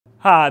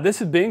Hi,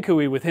 this is Ben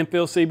Cooey with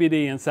Hempville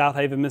CBD in South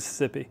Haven,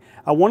 Mississippi.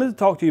 I wanted to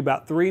talk to you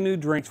about 3 new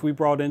drinks we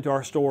brought into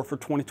our store for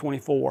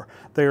 2024.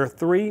 There are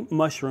 3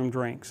 mushroom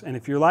drinks, and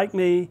if you're like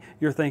me,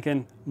 you're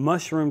thinking,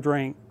 mushroom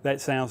drink, that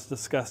sounds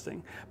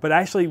disgusting. But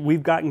actually,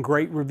 we've gotten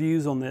great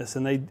reviews on this,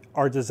 and they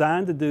are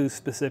designed to do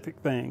specific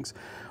things.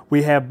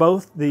 We have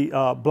both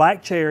the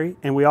black cherry,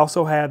 and we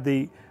also have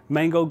the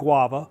mango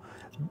guava.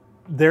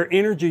 They're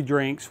energy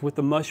drinks with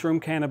the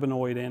mushroom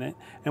cannabinoid in it.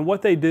 And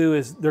what they do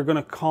is they're going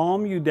to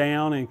calm you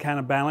down and kind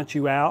of balance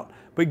you out,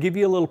 but give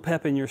you a little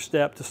pep in your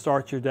step to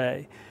start your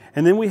day.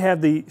 And then we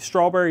have the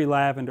strawberry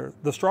lavender.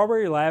 The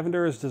strawberry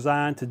lavender is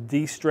designed to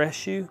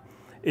de-stress you.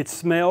 It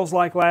smells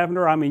like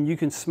lavender. I mean, you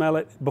can smell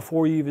it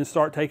before you even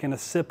start taking a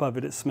sip of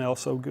it. It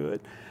smells so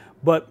good.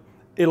 But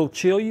it'll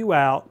chill you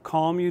out,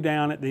 calm you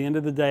down at the end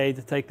of the day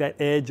to take that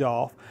edge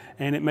off,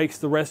 and it makes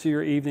the rest of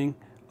your evening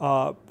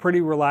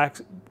pretty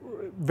relaxed.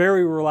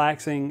 Very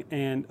relaxing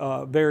and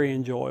very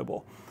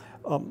enjoyable.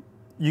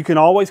 You can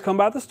always come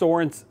by the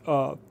store in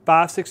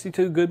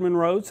 562 Goodman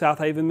Road, South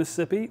Haven,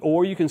 Mississippi,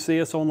 or you can see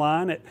us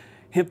online at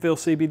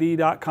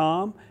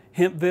hempvillecbd.com.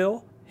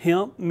 Hempville,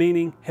 hemp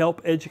meaning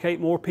help educate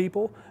more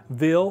people.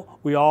 Ville,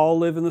 we all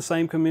live in the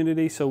same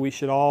community, so we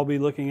should all be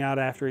looking out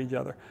after each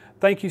other.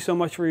 Thank you so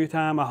much for your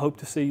time. I hope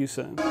to see you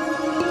soon.